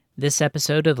This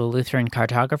episode of The Lutheran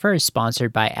Cartographer is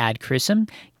sponsored by Ad Crucem.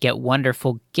 Get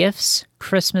wonderful gifts,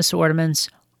 Christmas ornaments,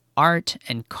 art,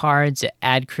 and cards at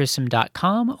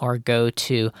adcrucem.com or go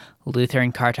to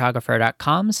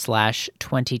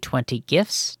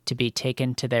lutherancartographer.com/2020gifts to be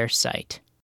taken to their site.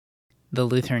 The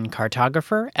Lutheran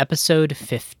Cartographer, Episode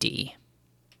 50.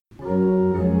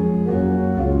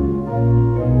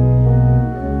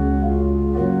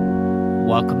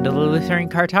 Welcome to the Lutheran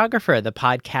Cartographer, the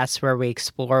podcast where we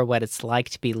explore what it's like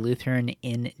to be Lutheran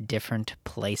in different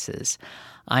places.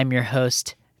 I'm your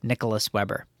host, Nicholas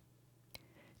Weber.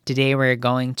 Today we're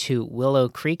going to Willow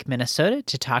Creek, Minnesota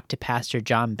to talk to Pastor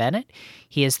John Bennett.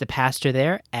 He is the pastor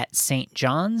there at St.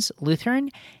 John's Lutheran,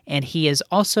 and he is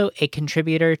also a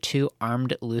contributor to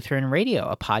Armed Lutheran Radio,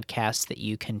 a podcast that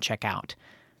you can check out.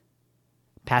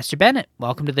 Pastor Bennett,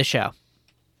 welcome to the show.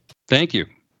 Thank you.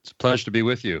 It's a pleasure to be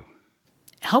with you.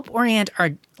 Help orient our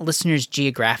listeners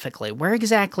geographically. Where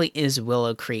exactly is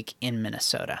Willow Creek in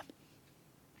Minnesota?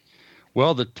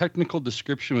 Well, the technical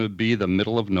description would be the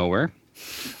middle of nowhere.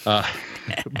 But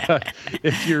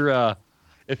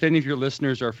if any of your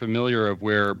listeners are familiar of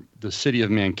where the city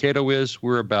of Mankato is,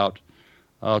 we're about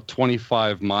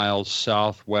 25 miles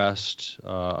southwest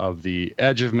of the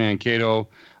edge of Mankato,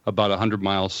 about 100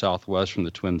 miles southwest from the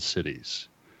Twin Cities.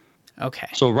 Okay.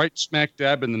 So right smack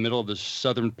dab in the middle of the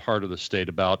southern part of the state,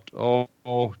 about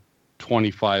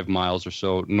 25 miles or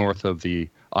so north of the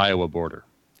Iowa border.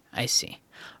 I see.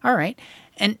 All right.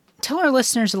 And tell our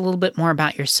listeners a little bit more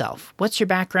about yourself. What's your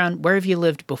background? Where have you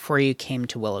lived before you came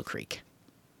to Willow Creek?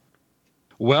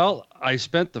 Well, I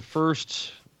spent the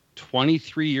first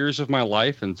 23 years of my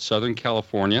life in Southern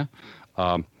California.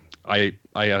 I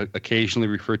occasionally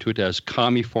refer to it as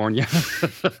California.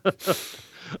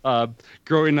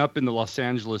 Growing up in the Los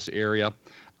Angeles area.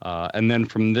 And then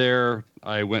from there,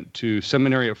 I went to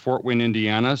seminary at Fort Wayne,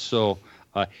 Indiana. So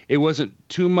it wasn't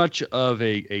too much of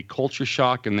a culture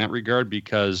shock in that regard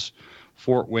because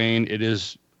Fort Wayne, it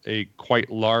is a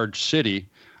quite large city.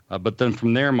 But then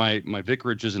from there, my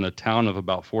vicarage is in a town of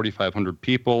about 4,500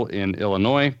 people in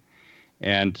Illinois.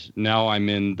 And now I'm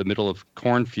in the middle of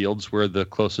cornfields where the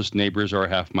closest neighbors are a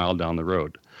half mile down the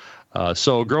road.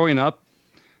 So growing up,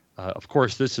 of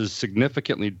course, this is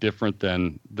significantly different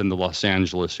than the Los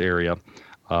Angeles area.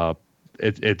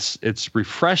 It's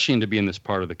refreshing to be in this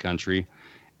part of the country.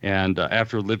 And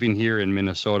after living here in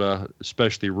Minnesota,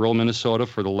 especially rural Minnesota,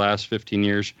 for the last 15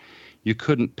 years, you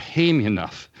couldn't pay me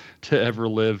enough to ever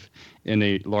live in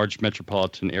a large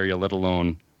metropolitan area, let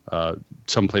alone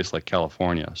someplace like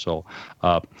California. So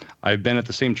I've been at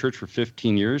the same church for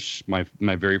 15 years. My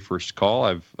very first call.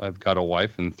 I've got a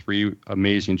wife and 3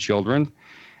 amazing children.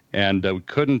 And we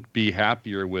couldn't be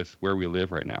happier with where we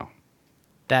live right now.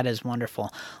 That is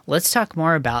wonderful. Let's talk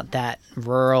more about that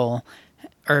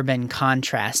rural-urban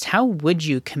contrast. How would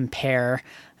you compare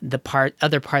the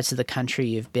other parts of the country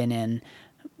you've been in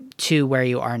to where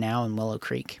you are now in Willow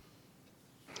Creek?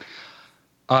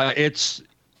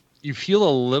 You feel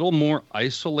a little more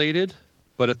isolated,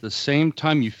 but at the same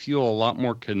time, you feel a lot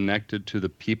more connected to the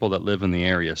people that live in the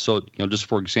area. So, just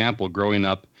for example, growing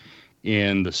up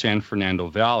in the San Fernando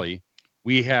Valley,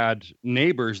 we had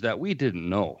neighbors that we didn't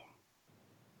know.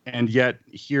 And yet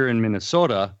here in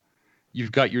Minnesota,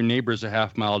 you've got your neighbors a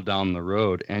half mile down the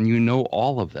road and you know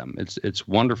all of them. It's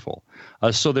wonderful.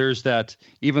 So there's that,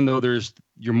 even though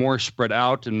you're more spread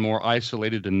out and more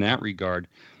isolated in that regard,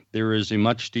 there is a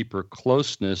much deeper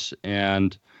closeness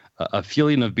and a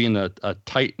feeling of being a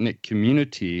tight-knit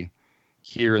community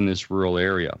here in this rural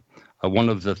area. One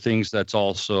of the things that's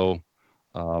also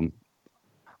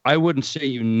I wouldn't say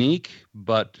unique,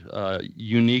 but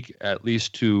unique at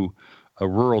least to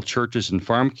rural churches and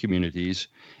farm communities,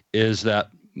 is that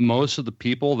most of the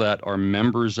people that are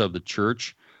members of the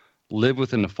church live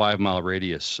within a 5-mile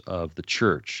radius of the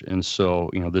church. And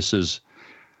so, this is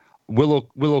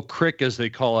Willow Creek, as they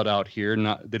call it out here.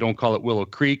 They don't call it Willow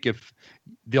Creek. If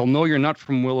they'll know you're not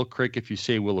from Willow Creek if you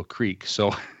say Willow Creek.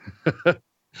 So,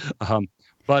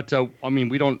 but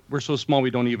we're so small we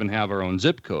don't even have our own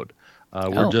zip code.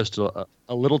 We're just a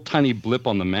little tiny blip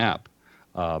on the map.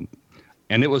 And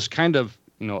it was kind of,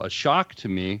 a shock to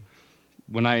me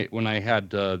when I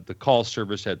had the call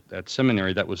service at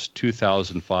seminary. That was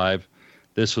 2005.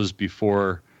 This was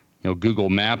before, Google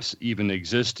Maps even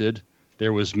existed.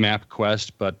 There was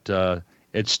MapQuest, but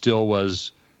it still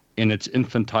was in its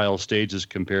infantile stages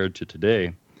compared to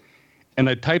today. And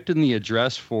I typed in the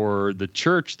address for the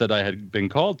church that I had been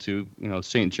called to,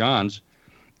 St. John's,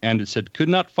 and it said, could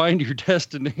not find your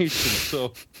destination.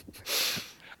 So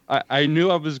I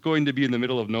knew I was going to be in the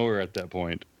middle of nowhere at that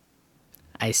point.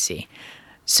 I see.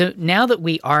 So now that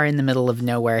we are in the middle of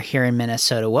nowhere here in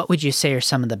Minnesota, what would you say are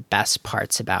some of the best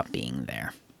parts about being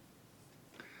there?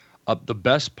 The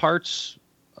best parts,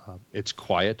 it's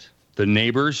quiet. The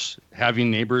neighbors, having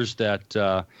neighbors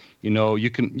that you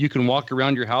can walk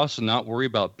around your house and not worry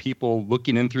about people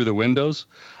looking in through the windows,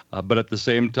 but at the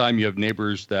same time, you have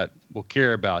neighbors that will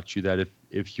care about you. That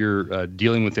if you're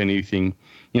dealing with anything,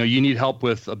 you need help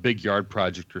with a big yard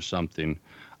project or something,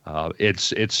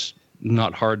 it's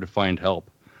not hard to find help.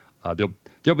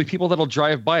 There'll be people that'll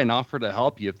drive by and offer to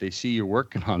help you if they see you're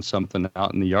working on something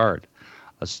out in the yard.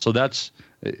 So that's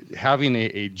having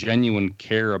a genuine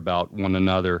care about one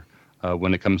another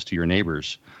when it comes to your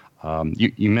neighbors.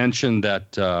 You mentioned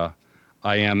that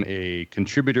I am a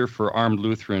contributor for Armed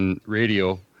Lutheran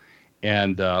Radio,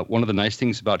 and one of the nice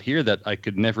things about here that I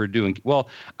could never do, well,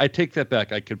 I take that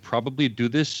back. I could probably do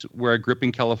this where I grew up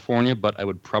in California, but I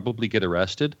would probably get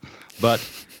arrested. But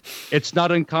it's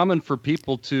not uncommon for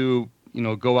people to,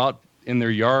 go out in their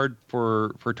yard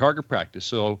for target practice.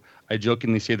 So I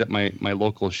jokingly say that my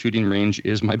local shooting range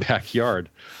is my backyard.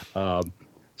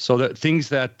 So that things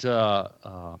that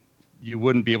you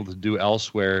wouldn't be able to do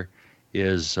elsewhere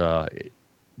is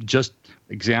just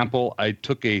example. I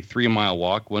took a 3-mile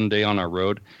walk one day on our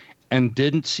road and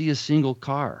didn't see a single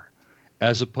car,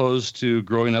 as opposed to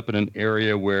growing up in an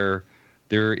area where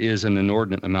there is an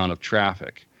inordinate amount of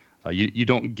traffic. You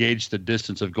don't gauge the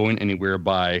distance of going anywhere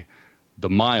by the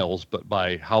miles, but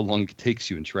by how long it takes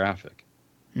you in traffic.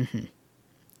 Mm-hmm.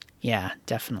 Yeah,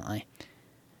 definitely.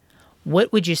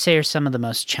 What would you say are some of the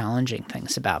most challenging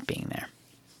things about being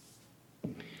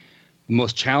there?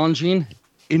 Most challenging,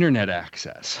 internet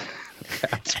access.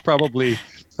 That's probably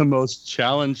the most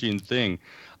challenging thing.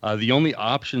 The only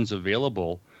options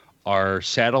available are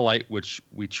satellite, which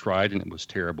we tried and it was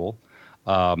terrible.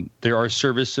 There are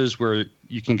services where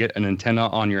you can get an antenna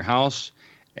on your house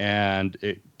and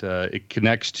it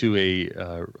connects to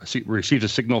receives a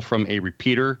signal from a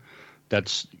repeater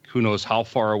that's who knows how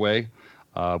far away.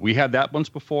 We had that once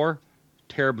before,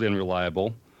 terribly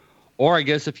unreliable. Or I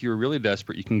guess if you're really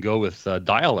desperate, you can go with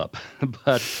dial-up.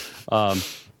 But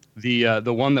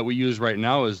the one that we use right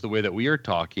now is the way that we are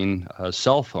talking,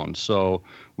 cell phone. So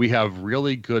we have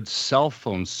really good cell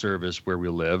phone service where we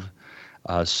live.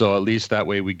 So at least that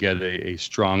way we get a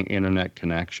strong internet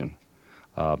connection.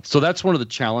 So that's one of the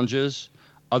challenges.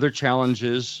 Other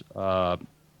challenges, at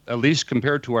least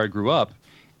compared to where I grew up,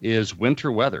 is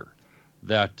winter weather.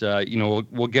 That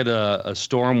we'll get a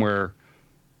storm where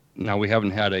now we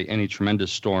haven't had any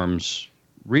tremendous storms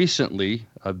recently.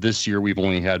 This year we've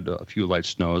only had a few light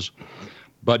snows,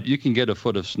 but you can get a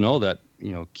foot of snow that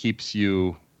keeps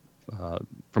you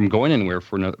from going anywhere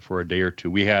for a day or two.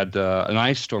 We had an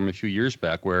ice storm a few years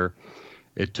back where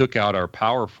it took out our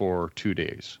power for 2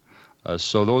 days.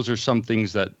 So those are some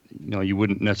things that you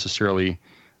wouldn't necessarily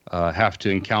have to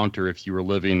encounter if you were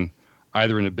living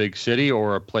either in a big city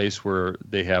or a place where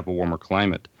they have a warmer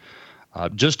climate.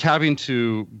 Just having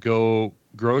to go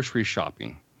grocery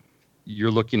shopping,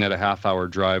 you're looking at a half-hour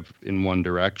drive in one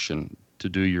direction to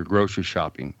do your grocery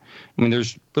shopping. I mean,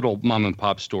 there's little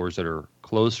mom-and-pop stores that are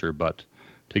closer, but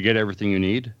to get everything you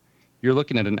need, you're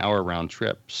looking at an hour round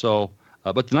trip. So,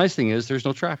 but the nice thing is there's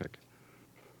no traffic.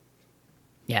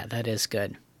 Yeah, that is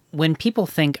good. When people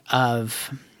think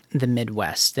of the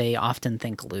Midwest, they often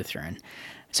think Lutheran.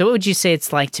 So what would you say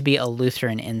it's like to be a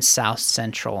Lutheran in South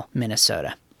Central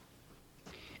Minnesota?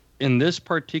 In this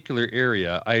particular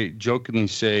area, I jokingly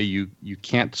say you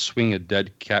can't swing a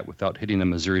dead cat without hitting a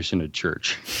Missouri Synod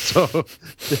church. So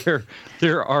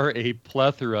there are a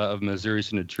plethora of Missouri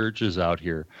Synod churches out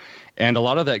here. And a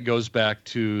lot of that goes back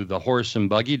to the horse and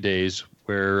buggy days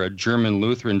where German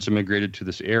Lutherans immigrated to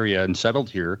this area and settled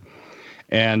here.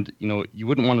 And, you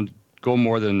wouldn't want to go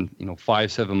more than,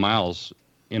 5-7 miles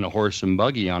in a horse and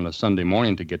buggy on a Sunday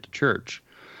morning to get to church.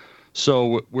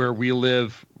 So where we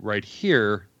live right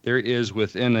here, there is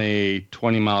within a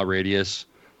 20-mile radius,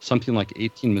 something like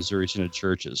 18 Missouri Synod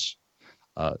churches.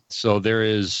 So there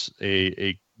is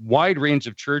a wide range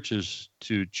of churches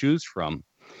to choose from.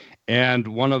 And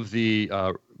one of the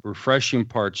refreshing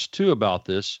parts, too, about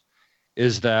this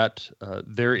is that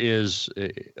there is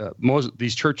most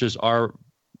these churches are,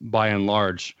 by and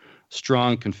large,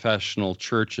 strong confessional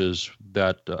churches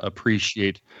that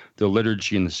appreciate the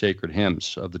liturgy and the sacred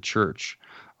hymns of the church.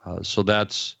 So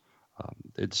that's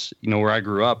it's where I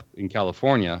grew up in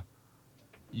California,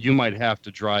 you might have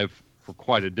to drive for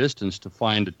quite a distance to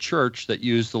find a church that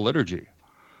used the liturgy.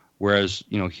 Whereas,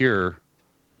 here,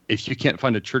 if you can't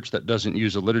find a church that doesn't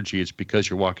use the liturgy, it's because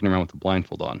you're walking around with a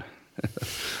blindfold on.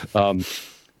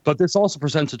 But this also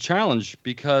presents a challenge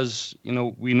because,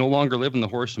 we no longer live in the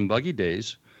horse and buggy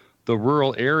days. the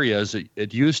rural areas,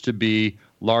 it used to be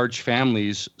large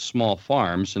families, small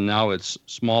farms, and now it's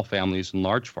small families and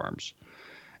large farms.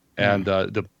 And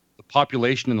the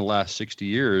population in the last 60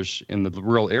 years in the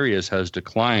rural areas has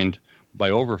declined by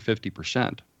over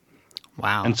 50%.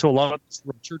 Wow. And so a lot of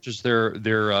churches,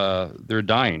 they're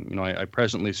dying. I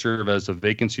presently serve as a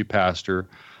vacancy pastor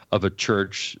of a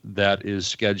church that is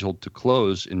scheduled to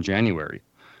close in January,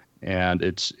 and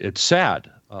it's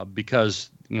sad because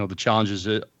the challenges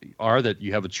are that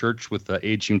you have a church with an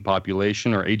aging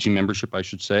population, or aging membership, I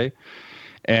should say,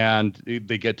 and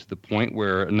they get to the point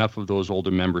where enough of those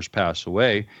older members pass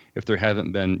away. If there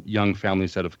haven't been young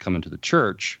families that have come into the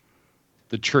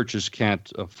churches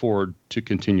can't afford to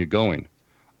continue going.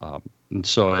 And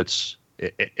so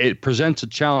it presents a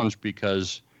challenge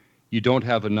because you don't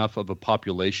have enough of a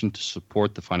population to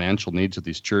support the financial needs of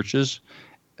these churches.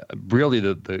 Really,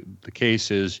 the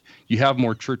case is you have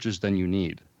more churches than you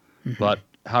need. Mm-hmm. But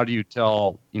how do you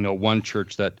tell one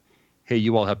church that, hey,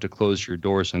 you all have to close your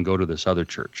doors and go to this other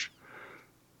church?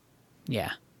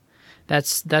 Yeah,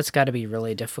 that's got to be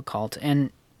really difficult.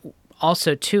 And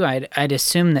also, too, I'd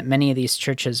assume that many of these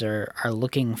churches are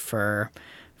looking for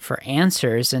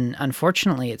answers, and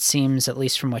unfortunately, it seems, at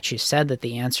least from what you said, that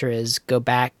the answer is go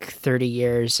back 30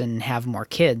 years and have more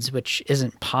kids, which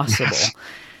isn't possible. Yes.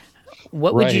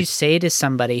 What would you say to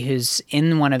somebody who's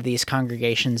in one of these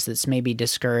congregations that's maybe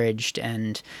discouraged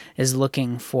and is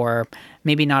looking for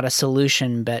maybe not a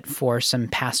solution, but for some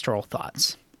pastoral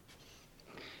thoughts?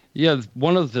 Yeah,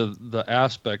 one of the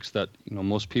aspects that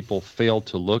most people fail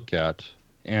to look at,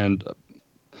 and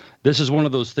this is one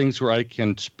of those things where I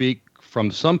can speak from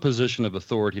some position of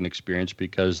authority and experience,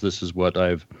 because this is what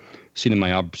I've seen in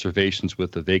my observations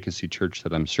with the vacancy church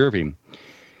that I'm serving,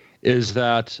 is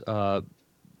that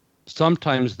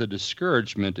sometimes the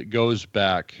discouragement goes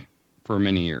back for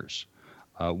many years,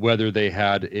 whether they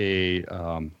had a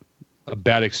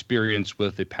bad experience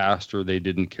with a pastor they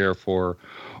didn't care for,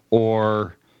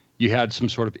 or you had some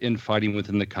sort of infighting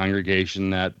within the congregation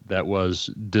that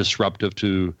was disruptive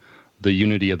to the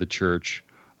unity of the church.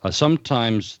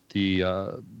 Sometimes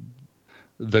the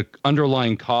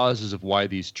underlying causes of why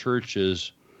these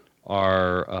churches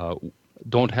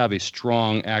don't have a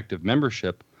strong active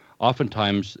membership,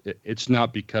 oftentimes it's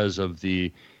not because of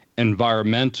the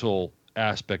environmental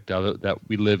aspect of it, that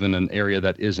we live in an area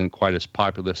that isn't quite as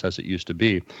populous as it used to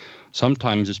be.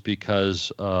 Sometimes it's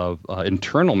because of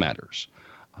internal matters.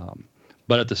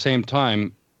 But at the same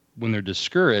time, when they're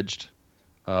discouraged,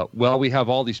 we have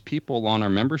all these people on our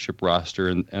membership roster,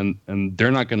 and they're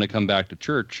not going to come back to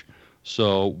church,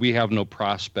 so we have no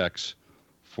prospects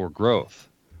for growth.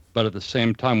 But at the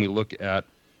same time, we look at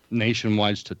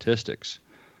nationwide statistics,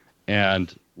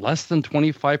 and less than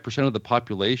 25% of the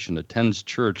population attends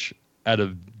church at a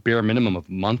bare minimum of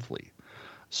monthly.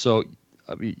 So,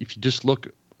 I mean, if you just look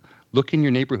in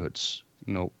your neighborhoods,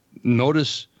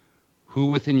 notice who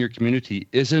within your community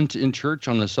isn't in church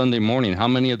on a Sunday morning. How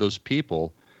many of those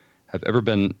people have ever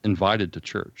been invited to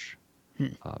church?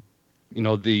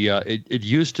 It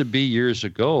used to be years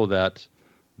ago that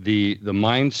the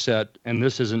mindset, and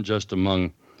this isn't just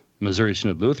among Missouri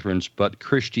Synod Lutherans, but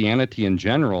Christianity in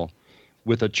general,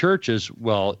 with the churches,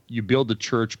 you build the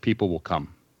church, people will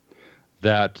come.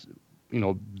 That,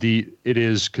 it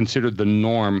is considered the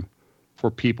norm for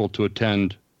people to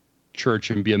attend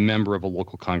church and be a member of a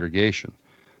local congregation.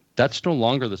 That's no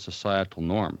longer the societal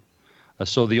norm.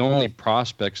 So the only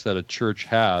prospects that a church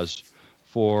has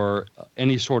for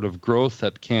any sort of growth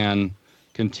that can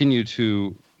continue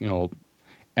to,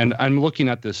 and I'm looking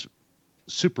at this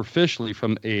superficially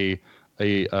from a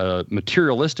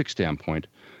materialistic standpoint,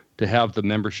 to have the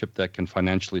membership that can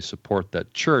financially support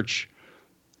that church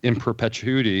in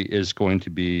perpetuity is going to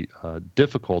be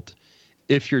difficult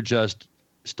if you're just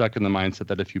stuck in the mindset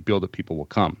that if you build it, people will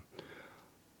come.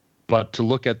 But to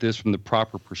look at this from the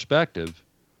proper perspective,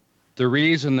 the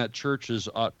reason that churches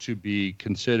ought to be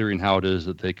considering how it is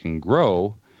that they can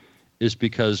grow is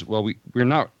because, we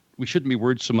shouldn't be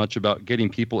worried so much about getting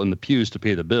people in the pews to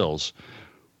pay the bills.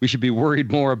 We should be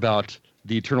worried more about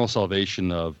the eternal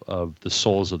salvation of the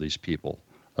souls of these people,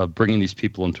 of bringing these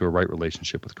people into a right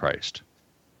relationship with Christ.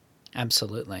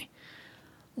 Absolutely.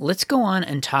 Let's go on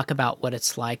and talk about what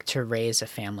it's like to raise a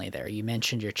family there. You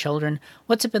mentioned your children.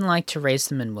 What's it been like to raise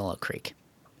them in Willow Creek?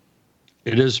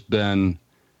 It has been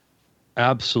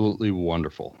absolutely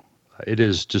wonderful. It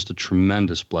is just a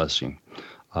tremendous blessing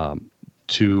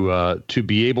to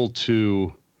be able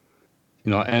to,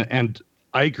 and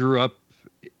I grew up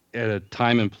at a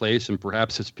time and place, and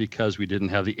perhaps it's because we didn't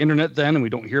have the internet then and we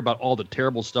don't hear about all the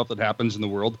terrible stuff that happens in the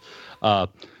world.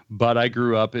 But I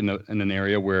grew up in an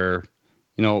area where,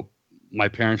 my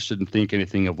parents didn't think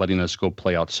anything of letting us go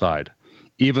play outside,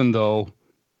 even though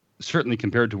certainly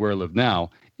compared to where I live now,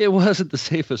 it wasn't the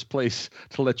safest place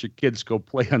to let your kids go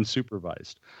play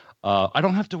unsupervised. I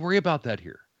don't have to worry about that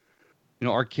here.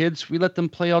 Our kids, we let them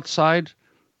play outside.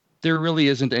 There really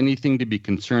isn't anything to be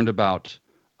concerned about,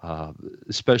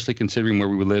 especially considering where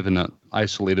we live in an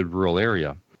isolated rural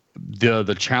area.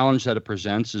 The challenge that it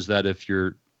presents is that if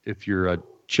your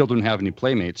children have any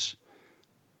playmates,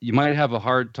 you might have a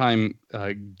hard time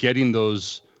getting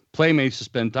those playmates to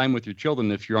spend time with your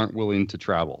children if you aren't willing to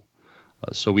travel.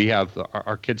 So we have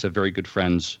our kids have very good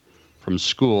friends from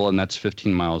school, and that's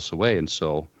 15 miles away, and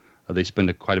so they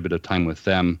spend quite a bit of time with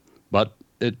them. But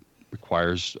it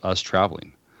requires us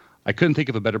traveling. I couldn't think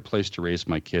of a better place to raise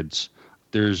my kids.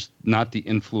 There's not the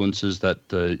influences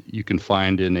that you can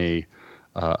find in a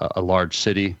large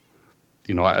city.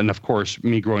 And of course,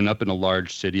 me growing up in a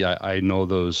large city, I know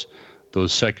those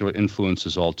secular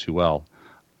influences all too well.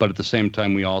 But at the same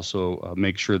time, we also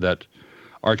make sure that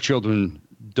our children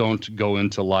don't go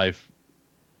into life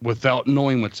without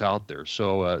knowing what's out there.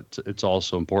 So it's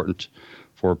also important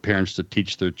for parents to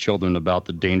teach their children about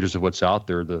the dangers of what's out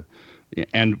there.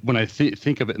 And when I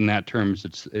think of it in that terms,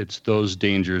 it's those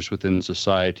dangers within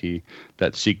society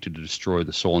that seek to destroy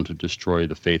the soul and to destroy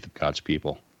the faith of God's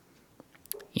people.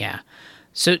 Yeah.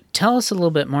 So tell us a little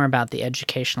bit more about the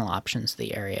educational options of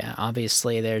the area.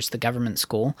 Obviously, there's the government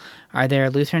school. Are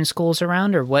there Lutheran schools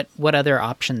around, or what other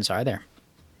options are there?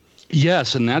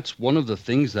 Yes, and that's one of the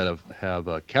things that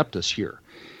have kept us here.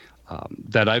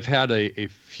 That I've had a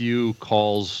few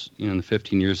calls in the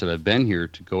 15 years that I've been here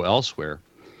to go elsewhere.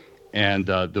 And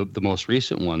the most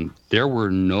recent one, there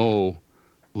were no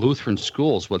Lutheran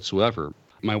schools whatsoever.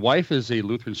 My wife is a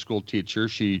Lutheran school teacher.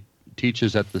 She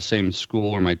teaches at the same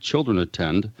school where my children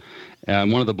attend.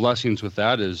 And one of the blessings with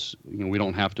that is, we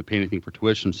don't have to pay anything for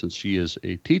tuition since she is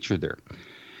a teacher there.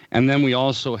 And then we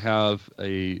also have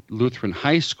a Lutheran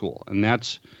high school, and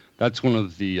that's one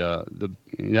of to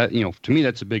me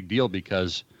that's a big deal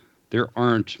because there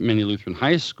aren't many Lutheran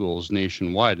high schools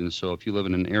nationwide, and so if you live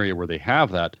in an area where they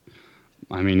have that,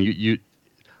 I mean, you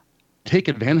take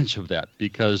advantage of that,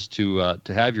 because to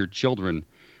have your children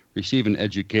receive an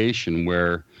education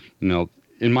where,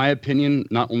 in my opinion,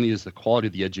 not only is the quality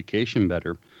of the education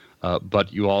better,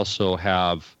 but you also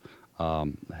have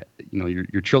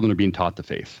your children are being taught the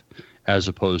faith as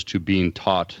opposed to being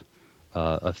taught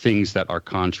things that are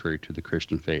contrary to the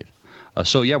Christian faith.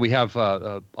 So we have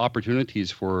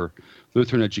opportunities for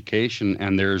Lutheran education,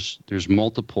 and there's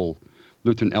multiple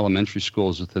Lutheran elementary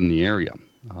schools within the area.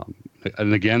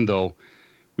 And again, though,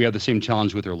 we have the same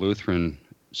challenge with our Lutheran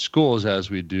schools as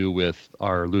we do with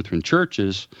our Lutheran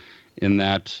churches, in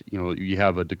that you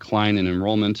have a decline in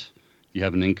enrollment. You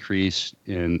have an increase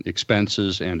in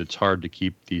expenses, and it's hard to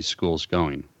keep these schools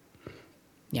going.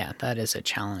 Yeah, that is a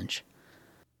challenge.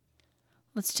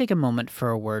 Let's take a moment for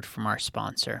a word from our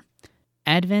sponsor.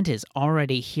 Advent is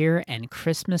already here, and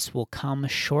Christmas will come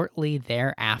shortly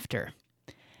thereafter.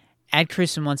 Ad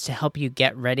Crucem wants to help you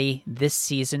get ready this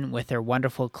season with their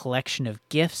wonderful collection of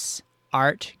gifts,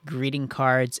 art, greeting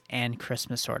cards, and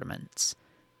Christmas ornaments.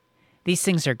 These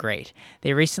things are great.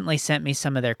 They recently sent me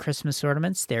some of their Christmas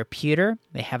ornaments. They're pewter.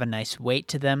 They have a nice weight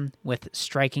to them with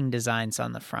striking designs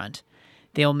on the front.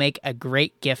 They'll make a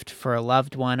great gift for a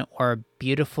loved one or a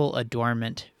beautiful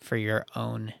adornment for your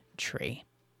own tree.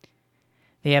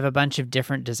 They have a bunch of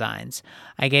different designs.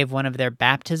 I gave one of their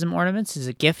baptism ornaments as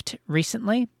a gift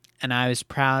recently, and I was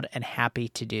proud and happy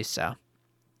to do so.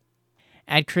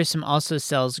 Ad Crucem also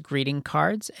sells greeting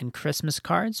cards and Christmas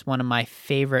cards, one of my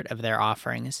favorite of their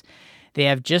offerings. They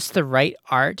have just the right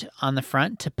art on the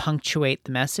front to punctuate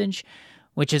the message,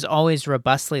 which is always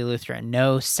robustly Lutheran.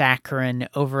 No saccharine,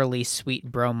 overly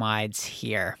sweet bromides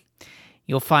here.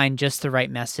 You'll find just the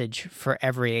right message for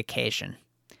every occasion.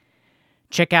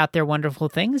 Check out their wonderful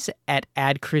things at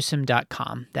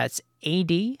adcrucem.com. That's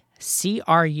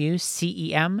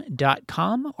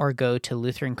ADCRUCEM.com, or go to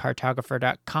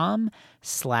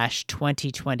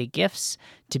lutherancartographer.com/2020gifts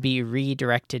to be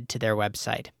redirected to their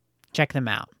website. Check them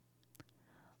out.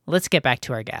 Let's get back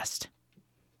to our guest.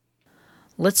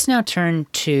 Let's now turn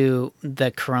to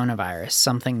the coronavirus,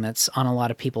 something that's on a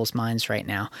lot of people's minds right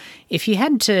now. If you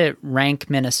had to rank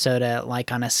Minnesota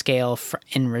like on a scale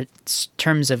in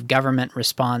terms of government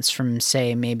response from,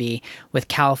 say, maybe with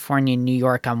California and New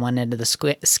York on one end of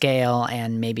the scale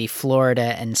and maybe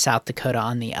Florida and South Dakota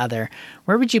on the other,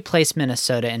 where would you place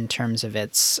Minnesota in terms of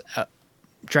its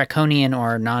draconian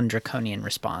or non-draconian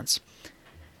response?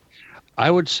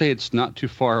 I would say it's not too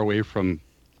far away from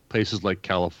places like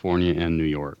California and New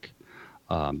York.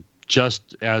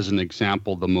 Just as an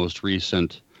example, the most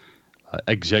recent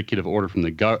executive order from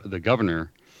the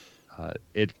governor,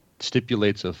 it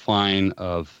stipulates a fine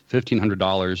of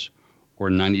 $1,500 or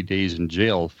 90 days in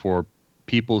jail for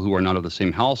people who are not of the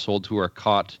same household who are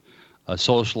caught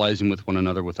socializing with one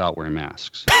another without wearing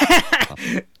masks.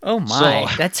 Oh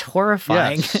my, that's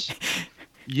horrifying. Yes.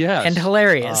 Yes. And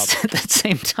hilarious at the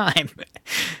same time.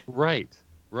 Right.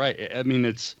 I mean,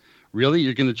 it's really,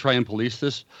 you're going to try and police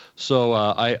this? So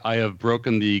I have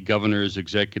broken the governor's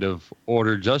executive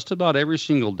order just about every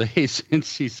single day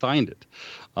since he signed it,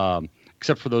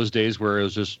 except for those days where it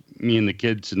was just me and the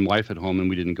kids and wife at home and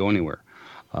we didn't go anywhere.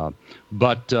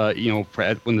 But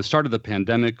when the start of the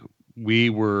pandemic, we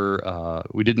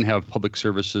didn't have public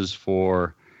services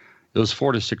for, it was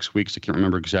 4 to 6 weeks. I can't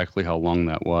remember exactly how long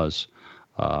that was.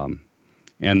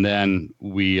 And then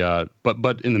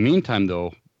but in the meantime,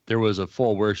 though, there was a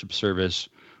full worship service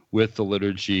with the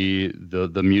liturgy,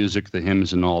 the music, the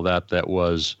hymns, and all that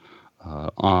was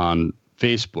on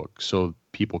Facebook, so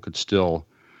people could still,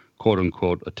 quote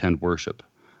unquote, attend worship.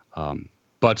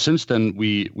 But since then,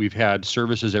 we've had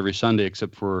services every Sunday,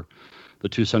 except for the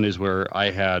 2 Sundays where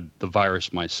I had the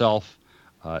virus myself.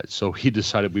 So he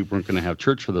decided we weren't going to have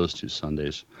church for those 2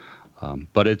 Sundays.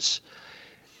 But it's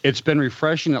been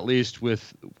refreshing, at least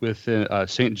with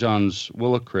St. John's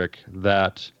Willow Creek,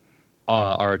 that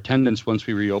our attendance, once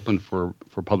we reopened for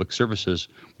public services,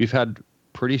 we've had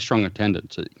pretty strong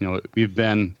attendance. We've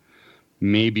been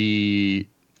maybe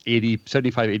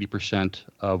 80%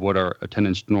 of what our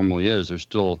attendance normally is. There's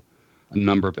still a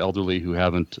number of elderly who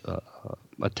haven't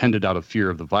attended out of fear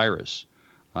of the virus.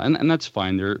 And that's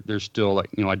fine. There's still,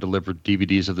 I delivered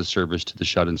DVDs of the service to the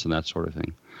shut-ins and that sort of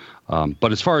thing.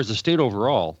 But as far as the state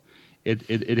overall,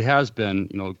 it has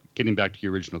been, getting back to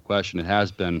your original question, it has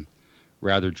been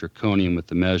rather draconian with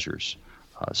the measures.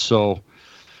 So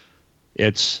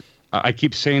I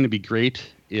keep saying it'd be great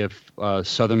if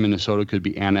southern Minnesota could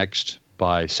be annexed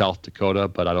by South Dakota,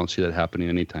 but I don't see that happening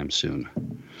anytime soon.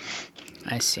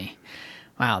 I see.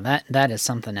 Wow, that is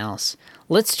something else.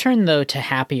 Let's turn, though, to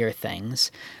happier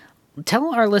things.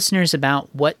 Tell our listeners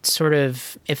about what sort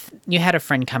of, if you had a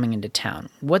friend coming into town,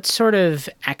 what sort of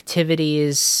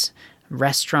activities,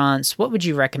 restaurants, what would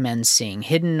you recommend seeing,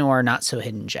 hidden or not so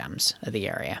hidden gems of the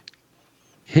area?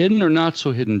 Hidden or not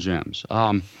so hidden gems.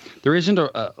 There isn't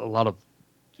a lot of,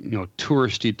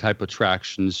 touristy type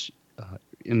attractions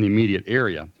in the immediate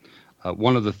area.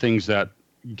 One of the things that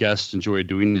guests enjoy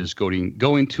doing is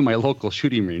going to my local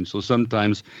shooting range. So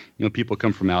sometimes, people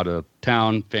come from out of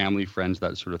town, family, friends,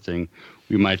 that sort of thing.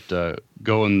 We might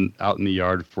go out in the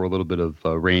yard for a little bit of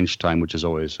range time, which is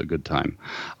always a good time.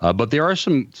 But there are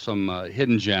some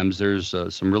hidden gems. There's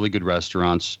some really good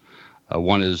restaurants.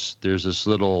 There's this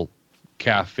little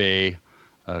cafe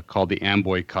called the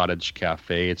Amboy Cottage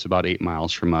Cafe. It's about 8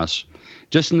 miles from us,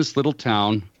 just in this little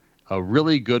town.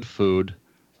 Really good food.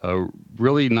 A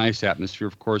really nice atmosphere.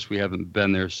 Of course, we haven't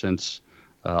been there since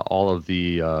all of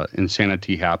the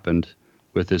insanity happened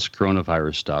with this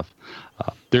coronavirus stuff.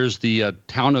 There's the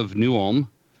town of New Ulm,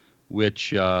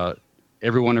 which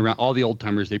everyone around, all the old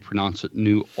timers, they pronounce it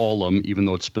New Ulm, even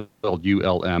though it's spelled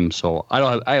ULM. So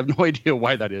I have no idea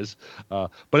why that is. But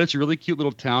it's a really cute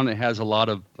little town. It has a lot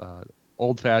of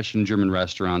old-fashioned German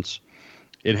restaurants.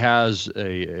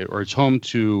 It's home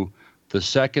to the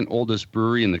second oldest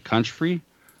brewery in the country,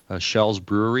 Shell's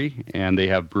Brewery, and they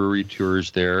have brewery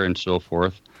tours there and so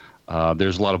forth.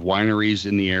 There's a lot of wineries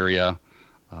in the area.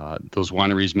 Those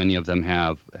wineries, many of them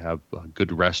have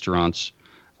good restaurants.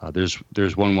 There's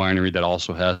one winery that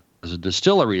also has a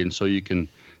distillery, and so you can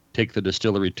take the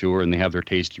distillery tour, and they have their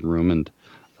tasting room, and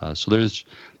so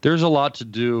there's a lot to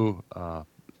do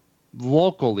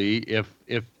locally if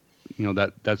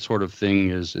that sort of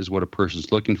thing is what a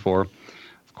person's looking for.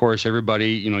 Of course,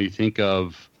 everybody, you think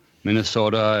of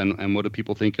Minnesota, and what do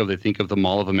people think of? They think of the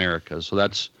Mall of America. So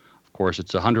that's, of course,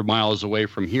 it's 100 miles away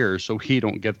from here, so we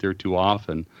don't get there too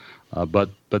often.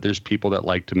 But there's people that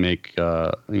like to make,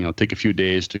 take a few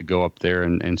days to go up there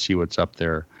and see what's up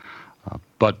there.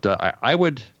 But I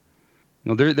would,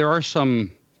 there are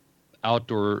some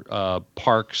outdoor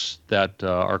parks that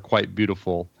are quite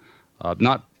beautiful.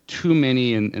 Not too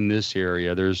many in this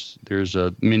area. There's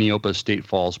a Minneopa State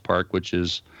Falls Park, which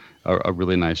is a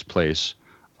really nice place.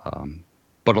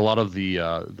 But a lot of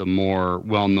the more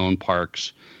well-known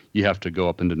parks, you have to go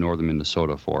up into northern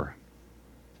Minnesota for.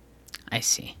 I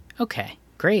see. Okay,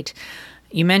 great.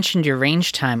 You mentioned your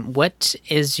range time. What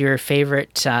is your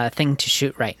favorite thing to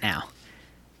shoot right now?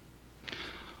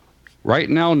 Right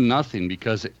now, nothing,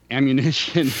 because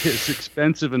ammunition is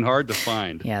expensive and hard to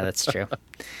find. Yeah, that's true.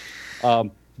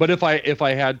 But if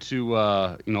I had to,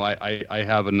 I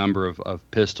have a number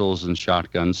of pistols and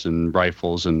shotguns and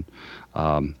rifles, and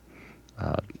Um,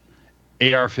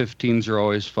 AR-15s are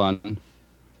always fun.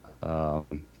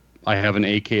 I have an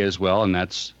AK as well, and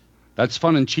that's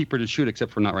fun and cheaper to shoot,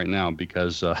 except for not right now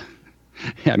because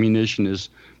ammunition is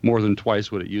more than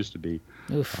twice what it used to be.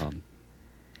 Oof.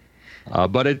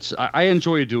 But I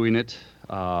enjoy doing it.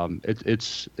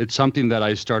 It's something that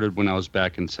I started when I was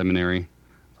back in seminary.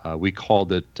 We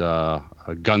called it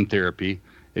gun therapy.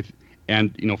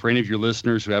 For any of your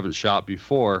listeners who haven't shot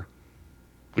before,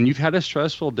 when you've had a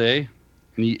stressful day,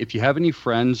 and if you have any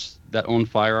friends that own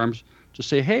firearms, just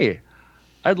say, "Hey,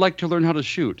 I'd like to learn how to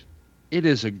shoot." It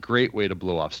is a great way to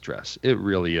blow off stress. It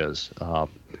really is.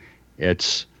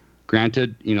 It's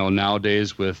granted,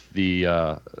 nowadays with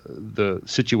the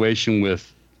situation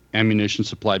with ammunition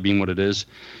supply being what it is,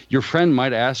 your friend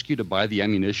might ask you to buy the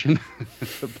ammunition,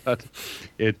 but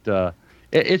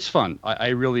it's fun. I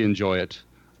really enjoy it.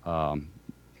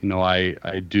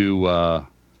 I do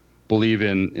believe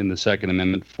in the Second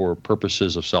Amendment for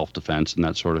purposes of self-defense and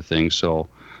that sort of thing. So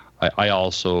I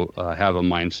also have a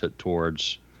mindset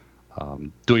towards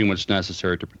doing what's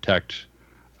necessary to protect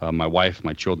my wife,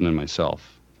 my children, and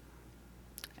myself.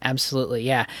 Absolutely,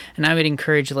 yeah. And I would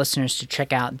encourage listeners to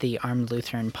check out the Armed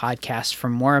Lutheran podcast for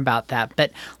more about that.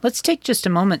 But let's take just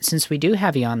a moment, since we do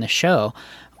have you on the show.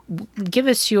 Give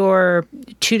us your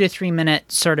 2 to 3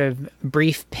 minute sort of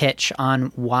brief pitch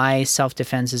on why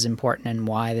self-defense is important and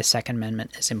why the Second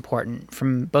Amendment is important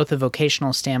from both a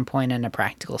vocational standpoint and a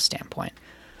practical standpoint.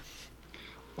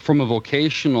 From a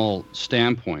vocational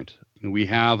standpoint, we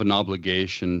have an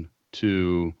obligation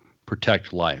to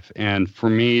protect life. And for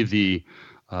me, the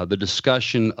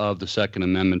discussion of the Second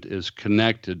Amendment is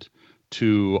connected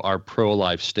to our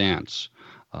pro-life stance.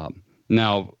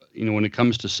 Now, when it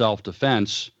comes to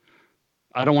self-defense,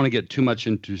 I don't want to get too much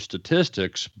into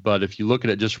statistics, but if you look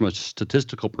at it just from a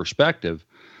statistical perspective,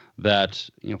 that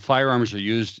firearms are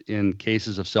used in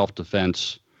cases of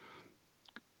self-defense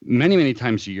many, many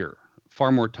times a year,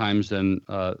 far more times than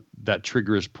that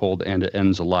trigger is pulled and it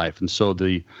ends a life. And so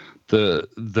the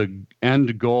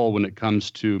end goal when it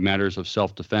comes to matters of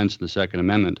self-defense in the Second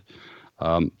Amendment,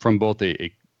 from both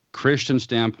a Christian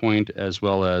standpoint as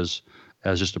well as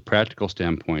just a practical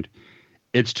standpoint,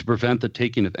 it's to prevent the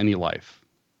taking of any life.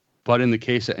 But in the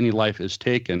case that any life is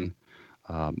taken,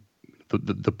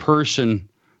 the person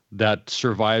that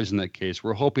survives in that case,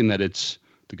 we're hoping that it's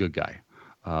the good guy,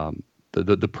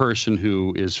 the person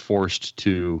who is forced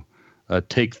to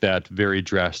take that very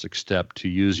drastic step to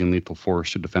using lethal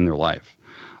force to defend their life.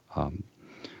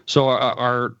 So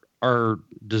our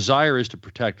desire is to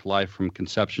protect life from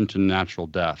conception to natural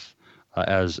death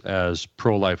as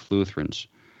pro-life Lutherans.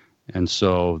 And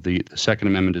so the Second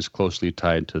Amendment is closely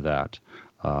tied to that.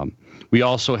 We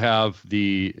also have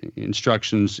the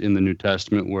instructions in the New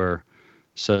Testament where it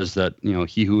says that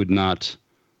he who would not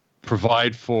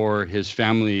provide for his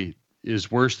family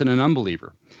is worse than an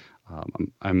unbeliever.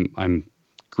 I'm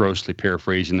grossly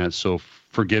paraphrasing that, so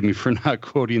forgive me for not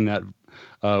quoting that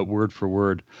word for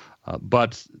word.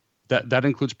 But that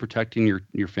includes protecting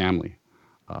your family.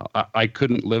 I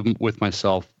couldn't live with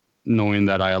myself knowing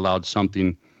that I allowed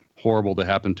something horrible to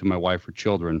happen to my wife or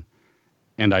children,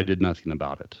 and I did nothing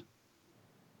about it.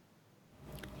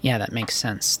 Yeah, that makes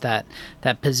sense. That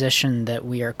position that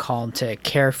we are called to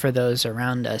care for those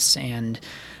around us, and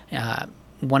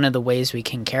one of the ways we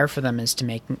can care for them is to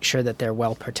make sure that they're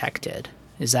well protected.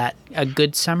 Is that a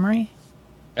good summary?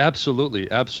 Absolutely.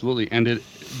 And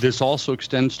this also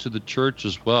extends to the church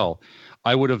as well.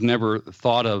 I would have never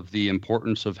thought of the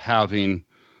importance of having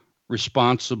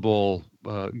responsible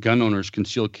gun owners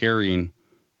concealed carrying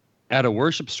at a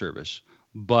worship service.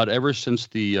 But ever since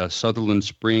the Sutherland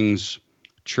Springs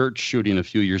church shooting a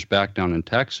few years back down in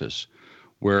Texas,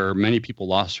 where many people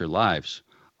lost their lives,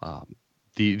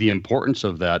 the importance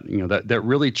of that, that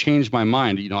really changed my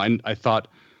mind. I thought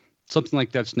something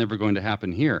like that's never going to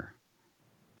happen here.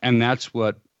 And that's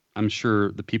what I'm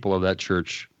sure the people of that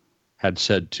church had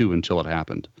said too until it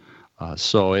happened.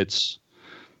 So it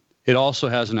also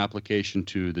has an application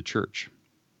to the church.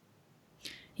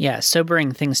 Yeah,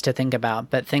 sobering things to think about,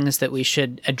 but things that we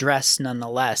should address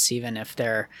nonetheless, even if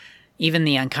even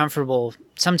the uncomfortable,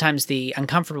 sometimes the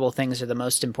uncomfortable things are the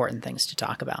most important things to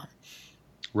talk about.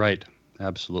 Right,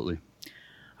 absolutely.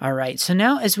 All right, so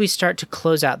now as we start to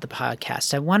close out the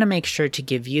podcast, I want to make sure to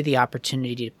give you the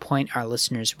opportunity to point our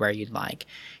listeners where you'd like.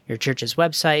 Your church's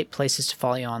website, places to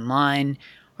follow you online,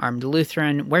 Armed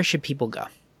Lutheran, where should people go?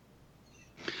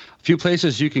 A few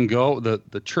places you can go.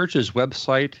 The church's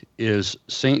website is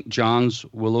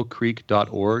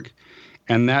stjohnswillowcreek.org,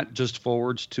 and that just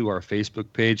forwards to our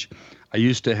Facebook page. I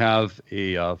used to have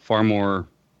a far more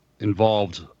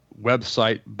involved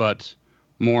website, but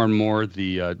more and more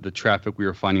the traffic we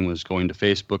were finding was going to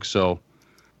Facebook. So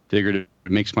figured it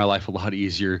makes my life a lot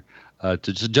easier to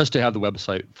just to have the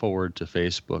website forward to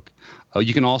Facebook.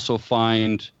 You can also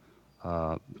find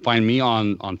me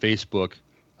on Facebook.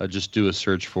 Just do a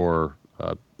search for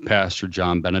Pastor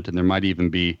John Bennett, and there might even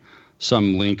be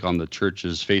some link on the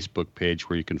church's Facebook page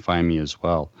where you can find me as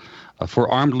well. For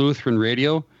Armed Lutheran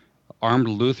Radio,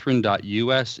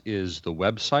 armedlutheran.us is the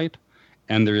website,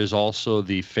 and there is also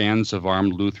the Fans of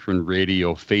Armed Lutheran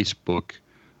Radio Facebook,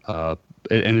 and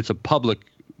it's a public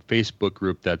Facebook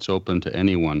group that's open to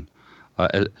anyone.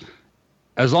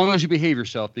 As long as you behave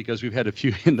yourself, because we've had a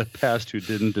few in the past who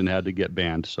didn't and had to get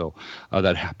banned, so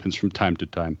that happens from time to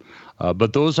time.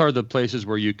 But those are the places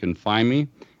where you can find me,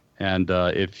 and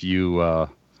if you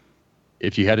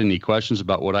had any questions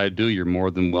about what I do, you're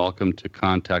more than welcome to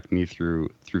contact me through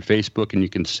Facebook, and you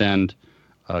can send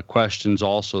questions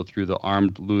also through the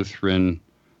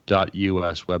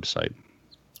armedlutheran.us website.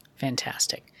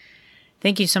 Fantastic.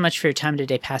 Thank you so much for your time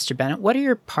today, Pastor Bennett. What are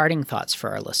your parting thoughts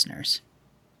for our listeners?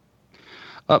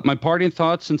 My parting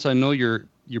thoughts, since I know your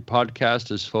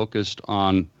podcast is focused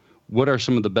on what are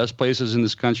some of the best places in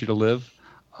this country to live,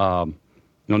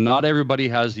 not everybody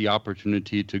has the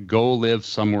opportunity to go live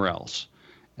somewhere else.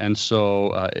 And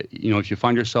so, if you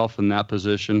find yourself in that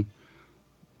position,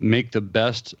 make the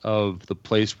best of the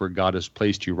place where God has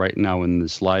placed you right now in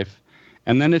this life.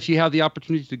 And then if you have the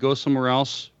opportunity to go somewhere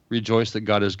else, rejoice that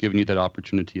God has given you that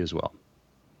opportunity as well.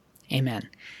 Amen.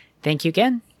 Thank you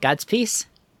again. God's peace.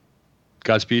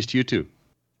 God's peace to you too.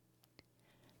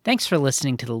 Thanks for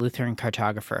listening to the Lutheran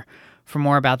Cartographer. For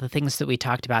more about the things that we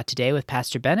talked about today with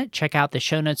Pastor Bennett, check out the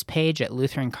show notes page at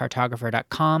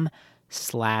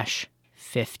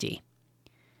lutherancartographer.com/50.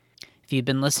 If you've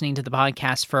been listening to the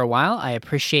podcast for a while, I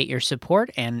appreciate your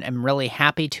support and am really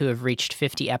happy to have reached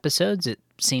 50 episodes. It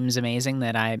seems amazing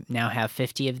that I now have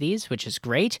 50 of these, which is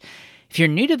great. If you're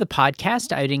new to the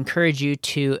podcast, I would encourage you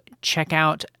to check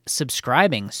out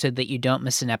subscribing so that you don't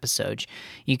miss an episode.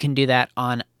 You can do that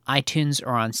on iTunes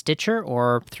or on Stitcher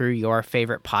or through your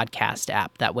favorite podcast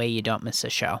app. That way you don't miss a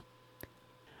show.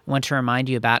 I want to remind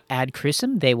you about Ad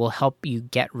Crucem. They will help you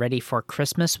get ready for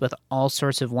Christmas with all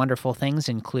sorts of wonderful things,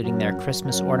 including their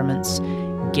Christmas ornaments,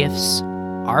 gifts,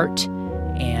 art,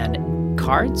 and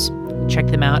cards. Check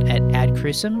them out at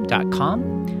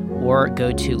adcrucem.com or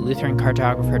go to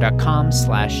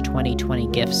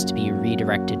lutherancartographer.com/2020gifts to be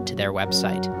redirected to their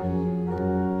website.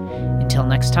 Until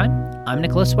next time, I'm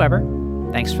Nicholas Weber.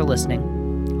 Thanks for listening.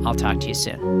 I'll talk to you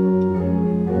soon.